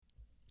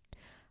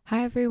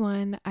Hi,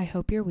 everyone. I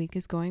hope your week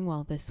is going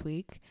well this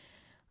week.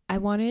 I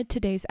wanted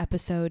today's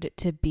episode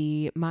to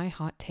be my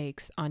hot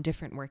takes on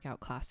different workout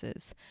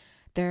classes.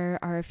 There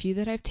are a few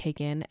that I've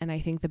taken, and I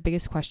think the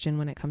biggest question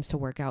when it comes to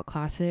workout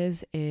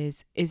classes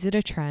is it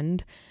a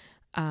trend?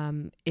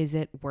 Is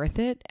it worth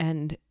it?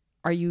 And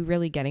are you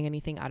really getting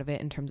anything out of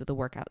it in terms of the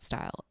workout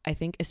style? I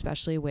think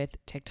especially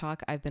with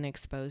TikTok, I've been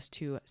exposed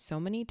to so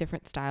many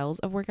different styles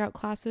of workout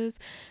classes.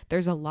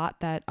 There's a lot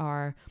that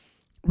are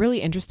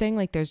really interesting.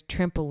 Like there's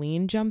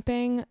trampoline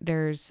jumping,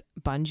 there's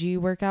bungee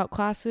workout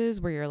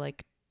classes where you're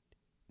like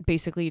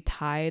basically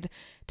tied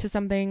to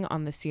something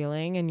on the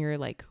ceiling and you're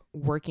like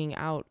working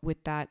out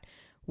with that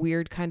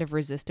weird kind of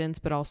resistance,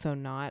 but also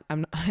not.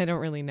 I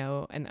don't really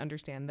know and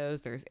understand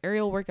those. There's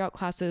aerial workout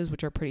classes,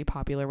 which are pretty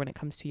popular when it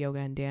comes to yoga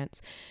and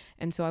dance.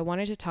 And so I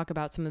wanted to talk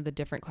about some of the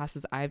different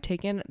classes I've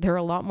taken. They're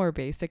a lot more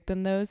basic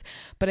than those,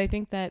 but I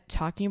think that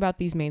talking about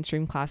these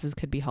mainstream classes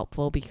could be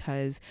helpful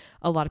because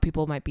a lot of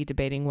people might be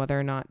debating whether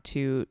or not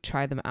to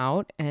try them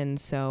out. And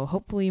so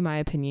hopefully my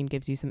opinion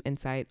gives you some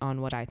insight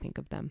on what I think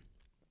of them.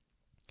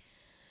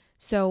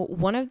 So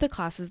one of the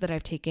classes that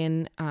I've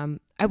taken,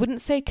 I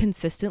wouldn't say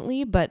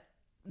consistently, but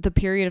the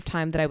period of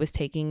time that I was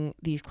taking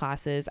these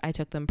classes, I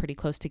took them pretty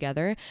close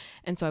together.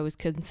 And so I was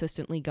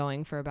consistently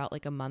going for about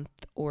like a month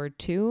or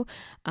two.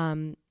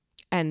 And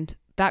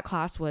that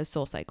class was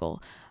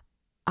SoulCycle.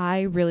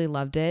 I really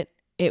loved it.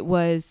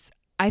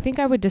 I think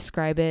I would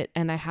describe it,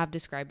 and I have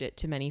described it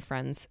to many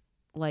friends,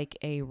 like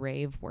a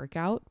rave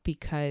workout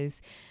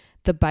because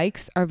the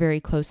bikes are very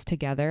close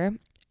together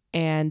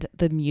and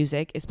the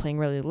music is playing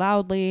really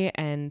loudly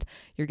and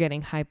you're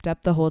getting hyped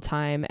up the whole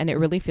time, and it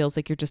really feels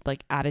like you're just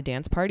like at a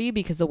dance party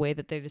because the way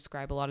that they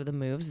describe a lot of the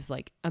moves is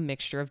like a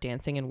mixture of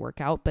dancing and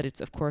workout, but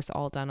it's of course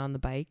all done on the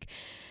bike.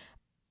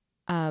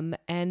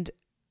 And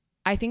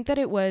I think that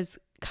it was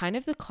kind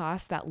of the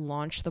class that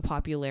launched the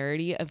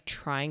popularity of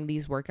trying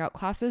these workout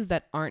classes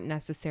that aren't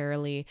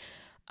necessarily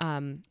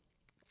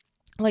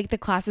like the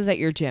classes at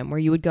your gym where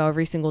you would go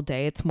every single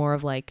day. It's more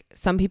of like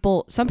some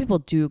people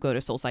do go to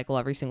SoulCycle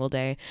every single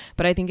day,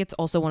 but I think it's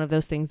also one of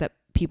those things that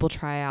people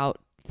try out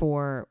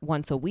for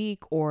once a week,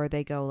 or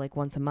they go like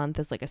once a month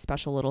as like a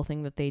special little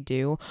thing that they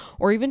do,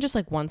 or even just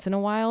like once in a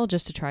while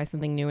just to try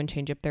something new and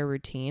change up their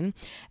routine.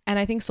 And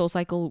I think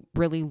SoulCycle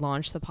really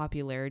launched the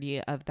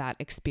popularity of that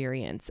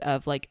experience,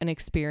 of like an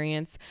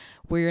experience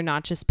where you're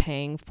not just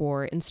paying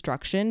for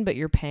instruction, but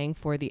you're paying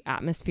for the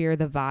atmosphere,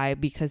 the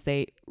vibe, because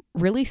they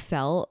really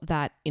sell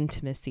that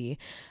intimacy.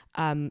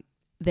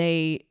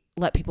 They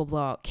let people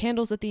blow out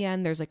candles at the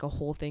end. There's like a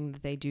whole thing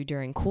that they do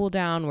during cool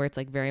down where it's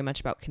like very much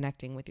about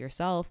connecting with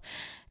yourself.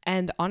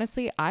 And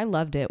honestly, I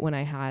loved it when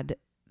I had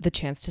the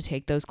chance to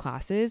take those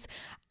classes.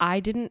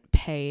 I didn't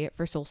pay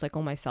for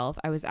SoulCycle myself.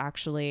 I was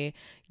actually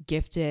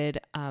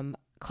gifted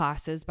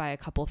classes by a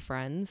couple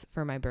friends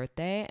for my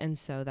birthday. And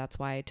so that's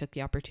why I took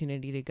the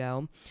opportunity to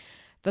go.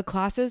 The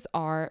classes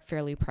are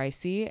fairly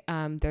pricey.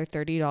 They're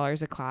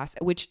 $30 a class,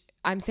 which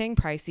I'm saying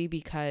pricey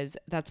because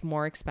that's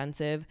more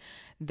expensive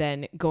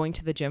than going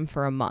to the gym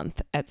for a month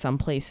at some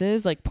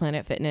places like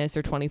Planet Fitness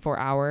or 24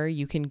 Hour.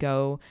 You can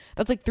go,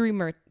 that's like 3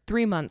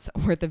 months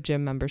worth of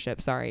gym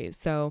membership. Sorry.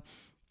 So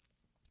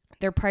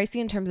they're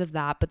pricey in terms of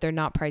that, but they're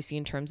not pricey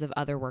in terms of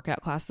other workout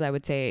classes. I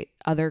would say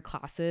other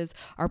classes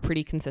are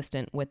pretty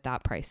consistent with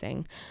that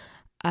pricing.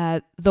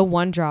 The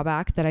one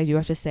drawback that I do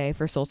have to say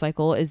for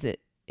SoulCycle is that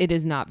it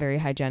is not very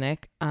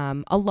hygienic.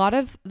 A lot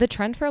of the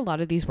trend for a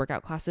lot of these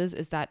workout classes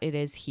is that it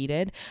is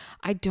heated.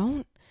 I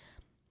don't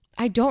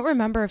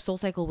remember if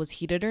SoulCycle was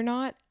heated or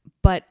not,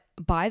 but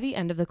by the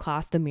end of the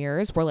class, the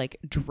mirrors were like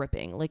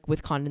dripping, like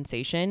with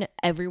condensation.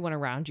 Everyone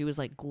around you was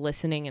like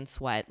glistening in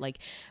sweat. Like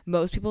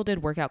most people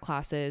did workout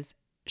classes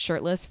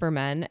shirtless for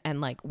men and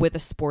like with a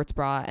sports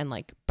bra and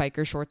like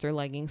biker shorts or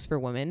leggings for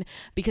women,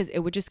 because it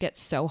would just get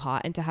so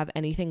hot, and to have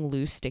anything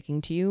loose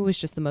sticking to you was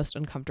just the most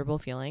uncomfortable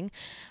feeling.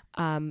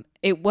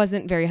 It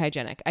wasn't very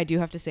hygienic. I do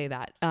have to say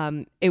that. I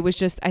think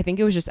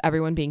it was just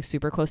everyone being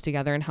super close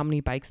together and how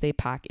many bikes they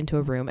pack into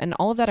a room. And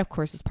all of that, of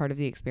course, is part of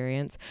the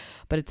experience,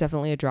 but it's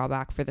definitely a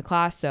drawback for the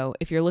class. So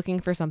if you're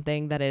looking for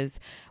something that is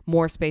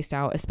more spaced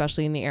out,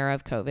 especially in the era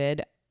of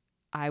COVID,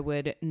 I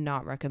would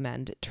not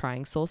recommend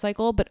trying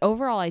SoulCycle, but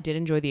overall I did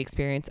enjoy the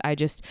experience.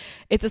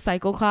 It's a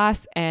cycle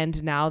class,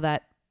 and now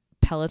that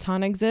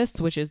Peloton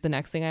exists, which is the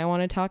next thing I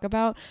want to talk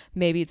about,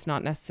 maybe it's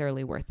not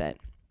necessarily worth it.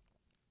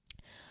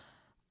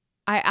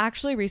 I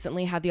actually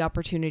recently had the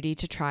opportunity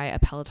to try a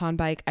Peloton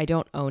bike. I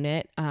don't own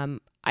it.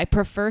 I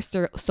prefer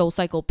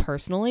SoulCycle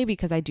personally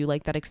because I do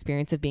like that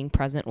experience of being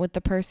present with the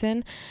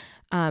person.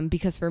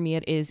 Because for me,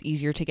 it is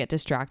easier to get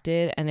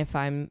distracted. And if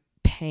I'm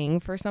paying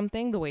for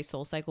something, the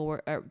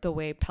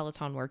way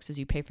Peloton works is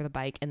you pay for the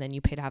bike and then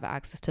you pay to have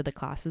access to the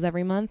classes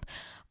every month.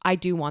 I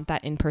do want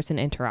that in-person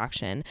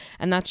interaction,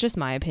 and that's just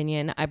my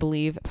opinion. I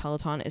believe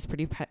Peloton is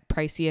pretty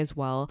pricey as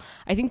well.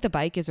 I think the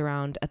bike is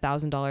around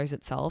 $1,000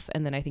 itself,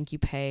 and then I think you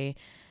pay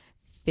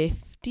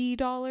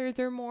 $50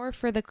 or more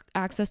for the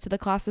access to the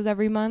classes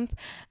every month.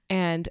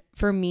 And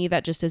for me,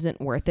 that just isn't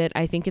worth it.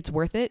 I think it's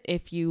worth it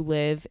if you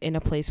live in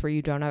a place where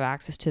you don't have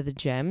access to the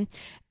gym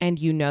and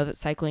you know that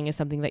cycling is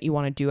something that you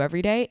want to do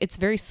every day. It's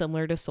very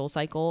similar to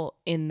SoulCycle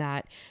in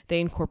that they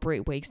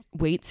incorporate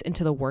weights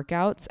into the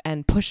workouts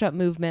and push-up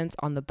movements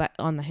on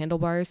the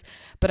handlebars,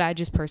 but I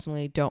just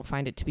personally don't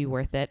find it to be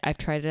worth it. I've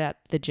tried it at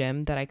the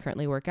gym that I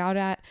currently work out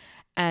at,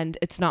 and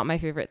it's not my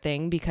favorite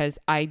thing because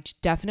I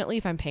definitely,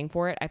 if I'm paying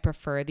for it, I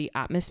prefer the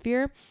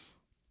atmosphere.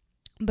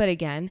 But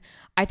again,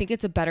 I think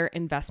it's a better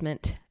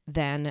investment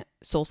than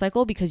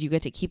SoulCycle because you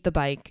get to keep the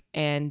bike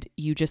and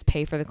you just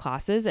pay for the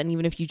classes. And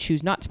even if you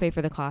choose not to pay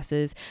for the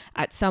classes,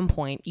 at some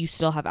point you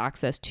still have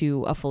access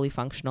to a fully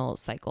functional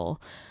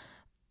cycle.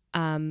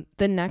 The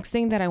next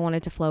thing that I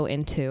wanted to flow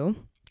into,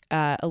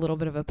 a little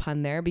bit of a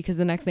pun there, because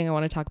the next thing I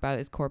want to talk about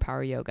is core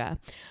power yoga.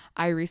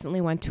 I recently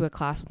went to a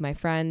class with my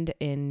friend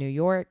in New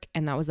York,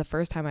 and that was the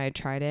first time I had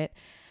tried it.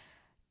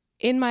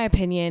 In my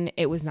opinion,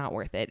 it was not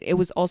worth it. It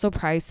was also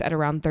priced at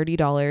around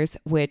 $30,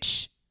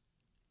 which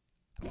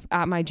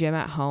at my gym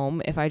at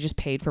home, if I just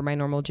paid for my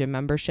normal gym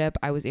membership,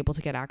 I was able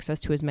to get access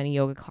to as many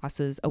yoga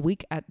classes a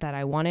week that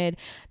I wanted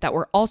that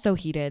were also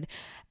heated.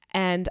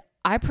 And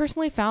I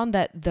personally found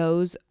that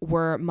those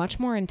were much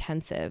more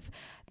intensive.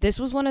 This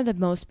was one of the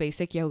most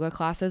basic yoga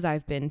classes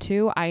I've been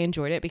to. I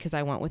enjoyed it because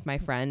I went with my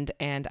friend,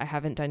 and I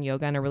haven't done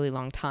yoga in a really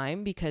long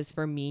time because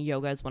for me,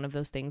 yoga is one of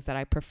those things that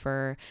I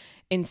prefer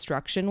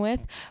instruction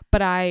with.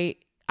 But I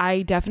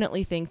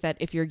definitely think that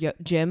if your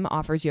gym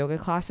offers yoga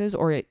classes,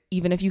 or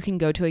even if you can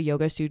go to a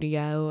yoga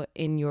studio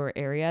in your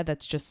area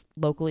that's just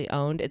locally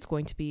owned, it's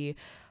going to be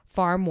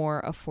far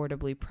more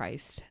affordably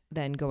priced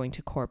than going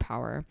to Core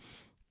Power.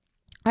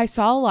 I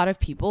saw a lot of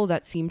people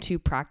that seem to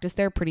practice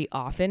there pretty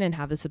often and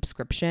have the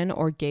subscription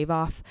or gave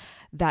off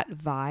that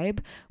vibe,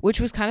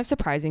 which was kind of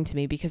surprising to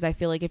me because I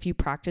feel like if you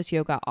practice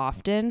yoga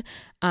often,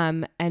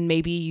 and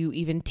maybe you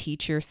even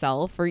teach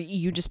yourself or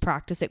you just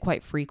practice it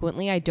quite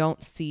frequently, I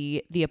don't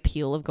see the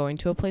appeal of going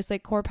to a place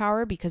like Core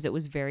Power because it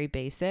was very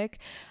basic.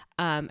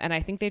 And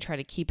I think they try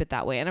to keep it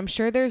that way. And I'm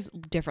sure there's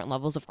different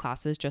levels of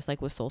classes, just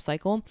like with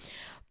SoulCycle.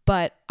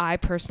 But I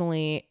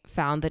personally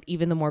found that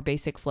even the more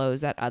basic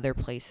flows at other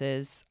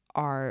places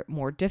are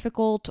more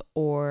difficult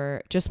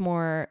or just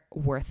more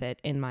worth it,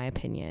 in my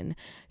opinion.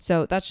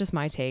 So that's just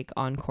my take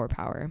on Core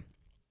Power.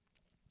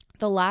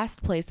 The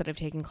last place that I've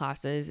taken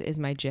classes is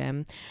my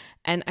gym.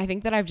 And I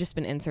think that I've just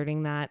been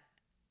inserting that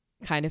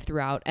kind of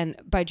throughout. And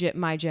by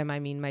my gym, I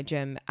mean my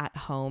gym at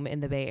home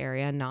in the Bay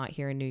Area, not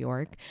here in New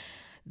York.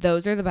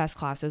 Those are the best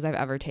classes I've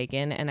ever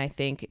taken. And I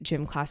think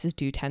gym classes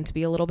do tend to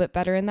be a little bit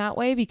better in that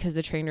way because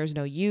the trainers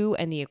know you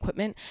and the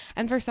equipment.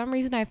 And for some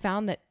reason, I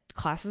found that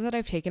classes that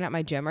I've taken at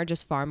my gym are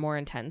just far more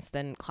intense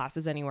than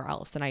classes anywhere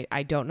else. And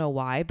I don't know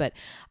why, but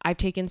I've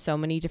taken so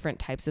many different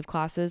types of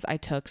classes. I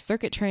took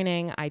circuit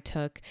training, I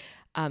took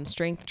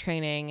strength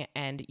training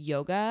and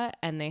yoga,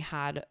 and they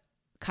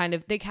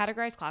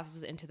categorized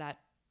classes into that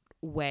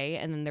way,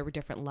 and then there were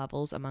different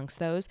levels amongst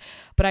those,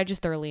 but I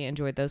just thoroughly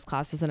enjoyed those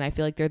classes, and I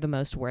feel like they're the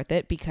most worth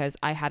it because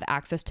I had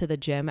access to the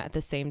gym at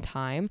the same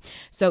time.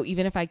 So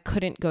even if I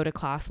couldn't go to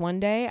class one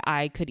day,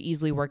 I could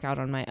easily work out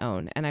on my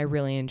own, and I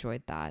really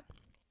enjoyed that.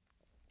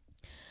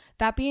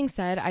 That being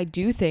said, I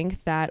do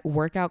think that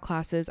workout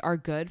classes are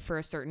good for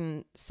a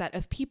certain set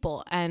of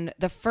people. And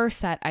the first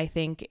set, I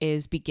think,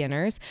 is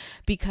beginners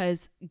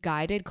because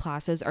guided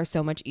classes are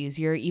so much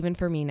easier, even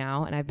for me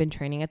now. And I've been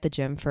training at the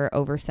gym for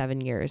over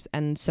 7 years.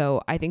 And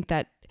so I think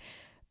that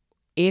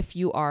if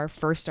you are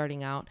first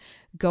starting out,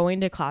 going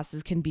to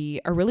classes can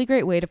be a really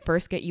great way to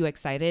first get you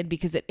excited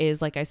because it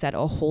is, like I said,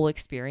 a whole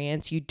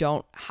experience. You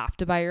don't have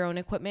to buy your own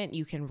equipment.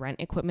 You can rent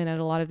equipment at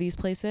a lot of these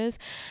places.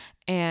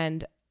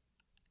 And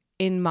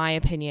in my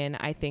opinion,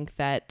 I think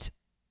that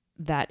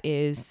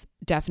is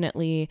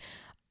definitely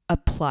a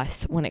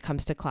plus when it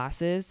comes to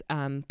classes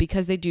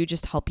because they do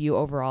just help you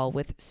overall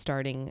with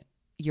starting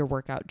your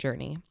workout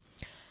journey.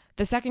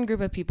 The second group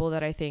of people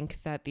that I think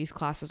that these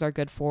classes are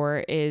good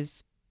for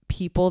is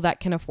people that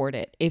can afford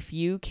it. If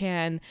you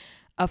can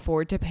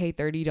afford to pay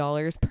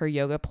 $30 per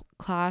yoga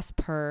class,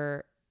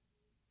 per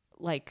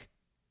like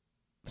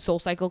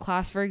SoulCycle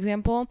class, for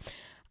example,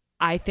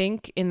 I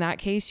think in that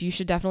case, you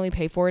should definitely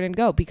pay for it and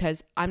go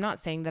because I'm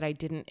not saying that I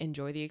didn't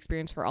enjoy the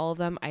experience for all of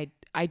them.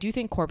 I do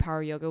think Core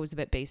Power Yoga was a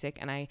bit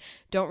basic and I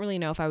don't really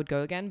know if I would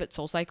go again, but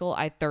SoulCycle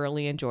I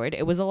thoroughly enjoyed.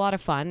 It was a lot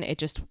of fun. It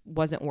just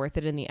wasn't worth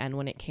it in the end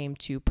when it came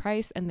to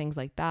price and things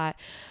like that.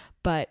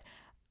 But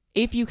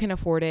if you can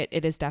afford it,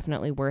 it is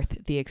definitely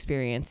worth the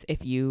experience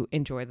if you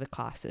enjoy the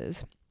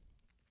classes.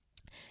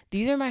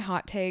 These are my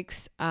hot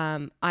takes.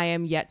 I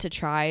am yet to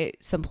try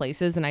some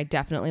places and I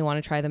definitely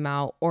want to try them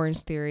out.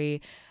 Orange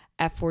Theory,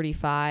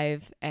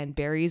 F45, and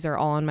Barry's are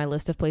all on my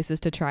list of places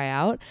to try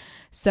out.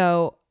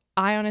 So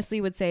I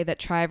honestly would say that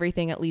try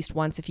everything at least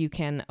once if you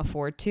can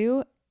afford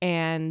to.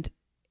 And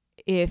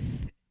if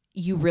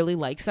you really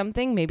like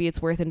something, maybe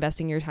it's worth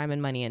investing your time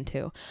and money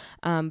into.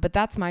 But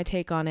that's my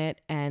take on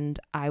it. And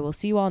I will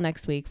see you all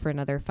next week for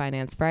another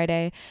Finance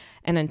Friday.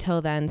 And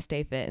until then,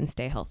 stay fit and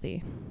stay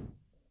healthy.